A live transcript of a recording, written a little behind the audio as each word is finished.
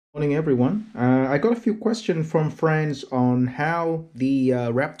Morning, everyone. I got a few questions from friends on how the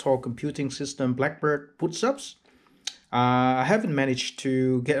Raptor computing system Blackbird boots up. I haven't managed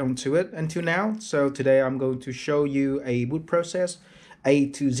to get onto it until now, so today I'm going to show you a boot process A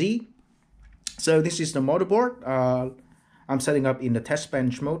to Z. So this is the motherboard. I'm setting up in the test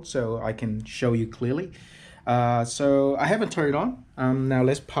bench mode so I can show you clearly. So I haven't turned it on. Now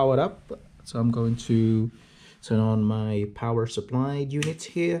let's power it up. So I'm going to turn on my power supply unit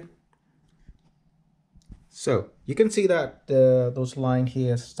here. So you can see that those lines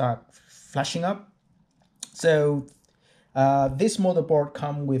here start flashing up. So this motherboard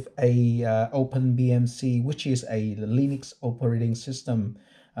comes with a OpenBMC, which is a Linux operating system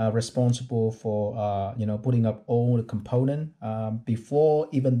responsible for putting up all the component before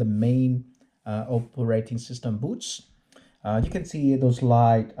even the main operating system boots. You can see those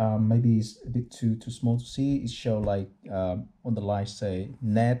light, maybe it's a bit too small to see. It show like on the light say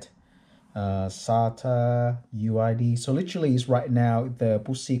net, SATA, UID. So literally is right now the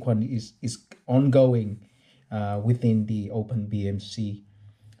boot sequence is ongoing within the OpenBMC.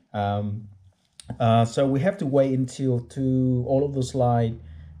 So we have to wait until all of those light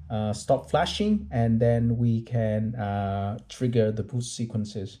stop flashing, and then we can trigger the boot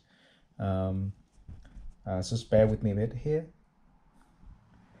sequences. So just bear with me a bit here.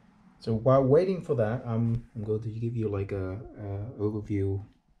 So while waiting for that, I'm going to give you like a overview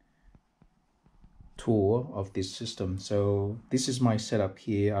tour of this system. So this is my setup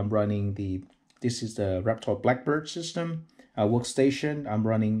here. I'm running this is the Raptor Blackbird system workstation. I'm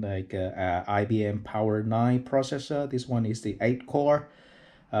running like a IBM POWER 9 processor. This one is the 8 core,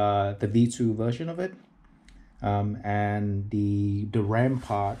 the V2 version of it. And the RAM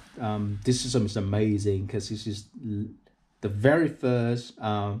part, this system is amazing because this is the very first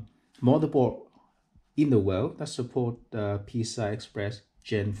motherboard in the world that support PCI Express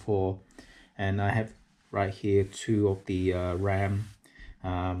Gen 4. And I have right here two of the RAM.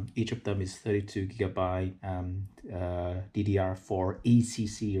 Each of them is 32 gigabyte DDR4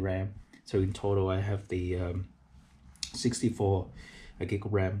 ECC RAM. So in total, I have the 64 gig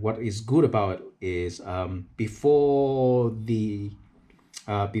of RAM. What is good about it is before the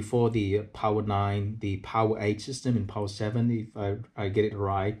Power 9, the Power 8 system and Power 7, if I get it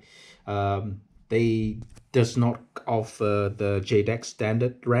right, they does not offer the JEDEC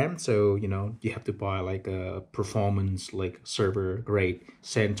standard RAM, so you have to buy like a performance like server grade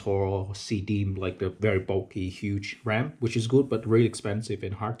Centaur or CDIM, like the very bulky huge RAM, which is good but really expensive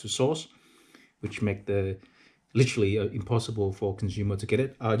and hard to source, which make the literally impossible for consumer to get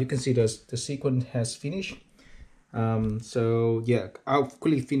it. You can see the sequence has finished. So yeah, I'll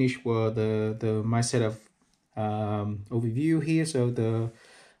quickly finish my set of overview here. So the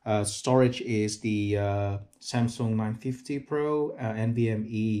storage is the Samsung 950 Pro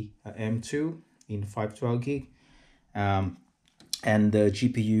NVMe M2 in 512 gig, and the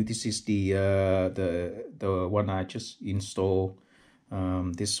GPU. This is the one I just installed.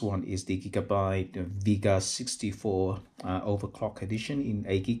 This one is the Gigabyte Vega 64 overclock edition in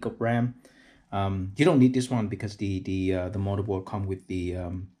 8 gig of RAM. You don't need this one because the motherboard come with the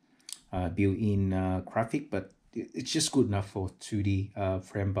built-in graphic, but it's just good enough for 2D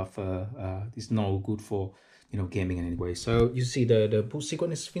frame buffer. It's not good for gaming in any way. So you see the boot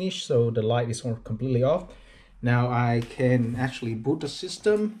sequence is finished, so the light is completely off. Now I can actually boot the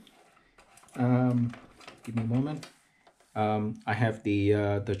system. Give me a moment. I have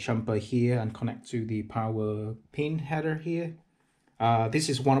the jumper here and connect to the power pin header here. This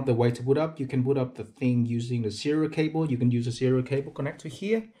is one of the way to boot up. You can boot up the thing using the serial cable. You can use a serial cable connect to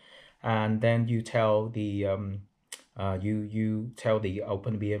here, and then you tell the you tell the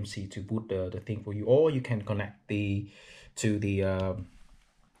OpenBMC to boot the thing for you, or you can connect to the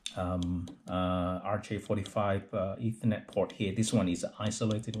RJ45 Ethernet port here. This one is an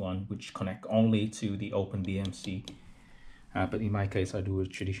isolated one which connect only to the OpenBMC. But in my case, I do a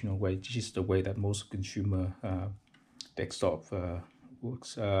traditional way. This is the way that most consumer desktop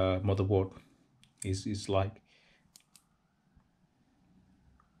works. Motherboard is like.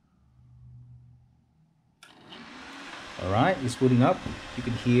 All right, it's booting up. You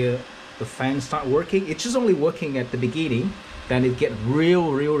can hear the fan start working. It's just only working at the beginning, then it get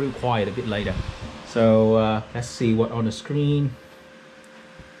real quiet a bit later. So let's see what on the screen.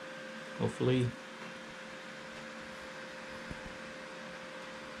 Hopefully.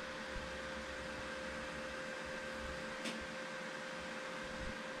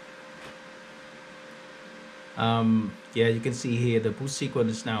 Yeah, you can see here the boot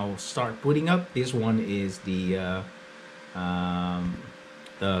sequence now start booting up. This one is the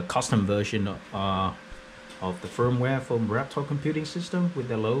custom version of the firmware from Raptor computing system with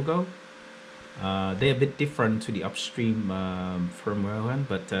the logo. They're a bit different to the upstream firmware one,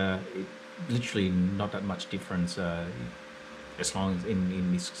 but it, literally not that much difference as long as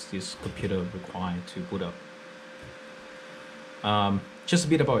in this computer required to boot up. Just a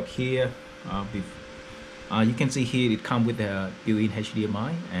bit about here. You can see here it comes with a built-in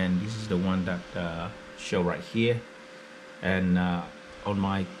HDMI, and this is the one that show right here. And on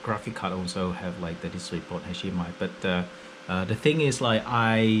my graphic card also have like the DisplayPort HDMI. But the thing is, like,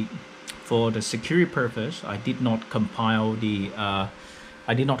 for the security purpose, I did not compile the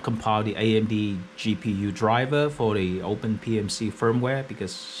AMD GPU driver for the OpenPMC firmware,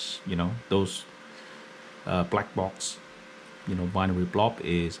 because you know those black box, you know, binary blob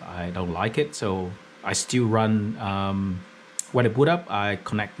is, I don't like it. So I still run when I boot up, I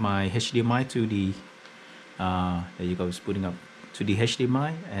connect my HDMI to the there you go, it's booting up to the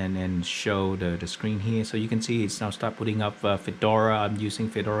HDMI, and then show the screen here. So you can see it's now start putting up Fedora. I'm using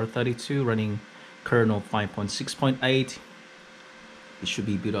Fedora 32 running kernel 5.6.8. It should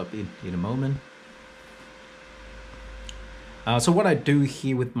be built up in a moment. So what I do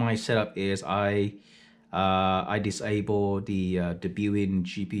here with my setup is I disable the built-in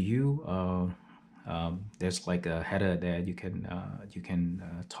GPU. There's like a header there you can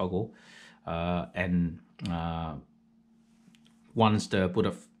toggle, and once the boot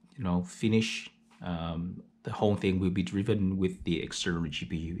up, you know, finish, the whole thing will be driven with the external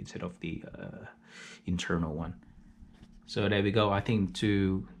GPU instead of the internal one. So there we go. I think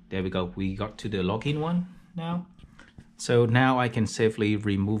there we go. We got to the login one now. So now I can safely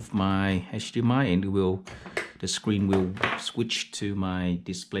remove my HDMI, and the screen will switch to my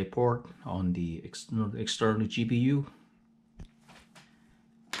DisplayPort on the external GPU.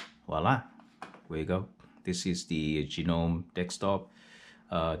 Voila, there you go. This is the Genome desktop.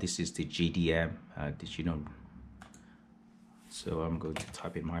 This is the GDM, the Genome. So I'm going to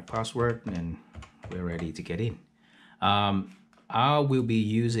type in my password, and we're ready to get in. I will be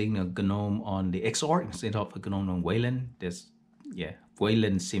using a GNOME on the XOR instead of a GNOME on Wayland.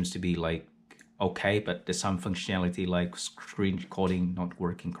 Wayland seems to be like okay, but there's some functionality like screen recording not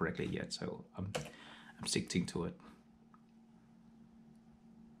working correctly yet, so I'm sticking to it.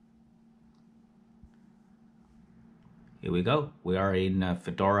 Here we go. We are in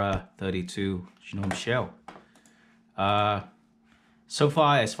Fedora 32 GNOME shell. So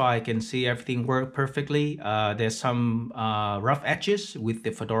far, as far as I can see, everything worked perfectly. There's some rough edges with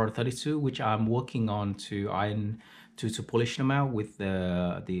the Fedora 32, which I'm working on to iron to polish them out with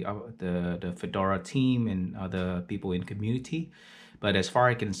the Fedora team and other people in community. But as far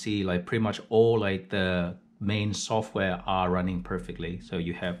as I can see, like pretty much all like the main software are running perfectly. So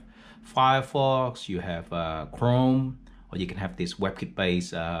you have Firefox, you have Chrome, or you can have this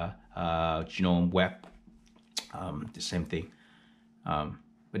WebKit-based GNOME Web, the same thing.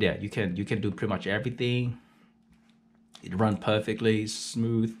 But yeah, you can do pretty much everything. It runs perfectly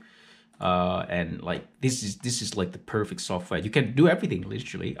smooth, and like this is like the perfect software. You can do everything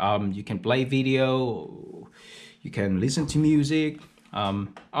literally. You can play video, you can listen to music.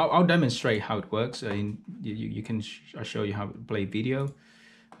 I'll demonstrate how it works. I'll show you how to play video.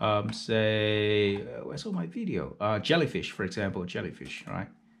 Say where's all my video? Jellyfish, for example, jellyfish, right?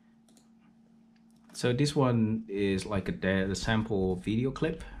 So this one is like the sample video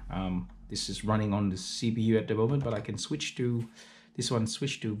clip. This is running on the CPU at the moment, but I can switch to this one.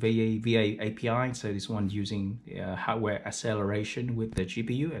 Switch to VA API. So this one using hardware acceleration with the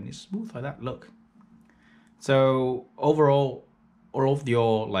GPU, and it's smooth like that. Look. So overall, all of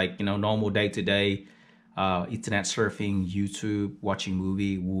your like normal day-to-day internet surfing, YouTube, watching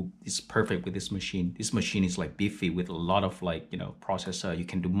movie is perfect with this machine. This machine is like beefy with a lot of like processor. You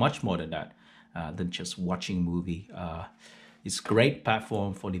can do much more than that. Than just watching movie. It's a great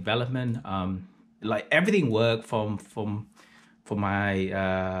platform for development. Like everything work from my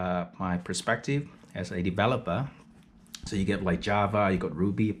my perspective as a developer. So you get like Java, you got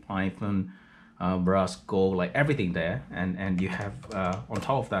Ruby, Python, Rust, Go, like everything there, and you have on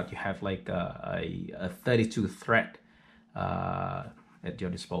top of that you have like a 32 thread at your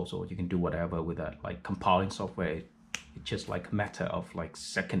disposal. You can do whatever with that, like compiling software. It's just like a matter of like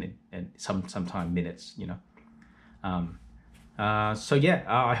second and sometimes minutes, So yeah,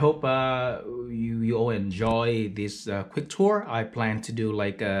 I hope you all enjoy this quick tour. I plan to do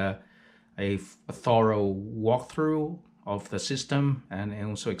like a thorough walkthrough of the system, and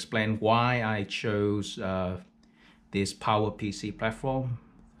also explain why I chose this PowerPC platform,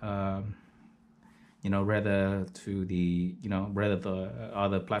 rather the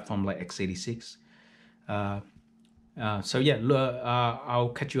other platform like x86. So yeah, I'll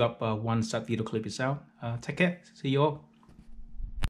catch you up once that video clip is out. Take care. See you all.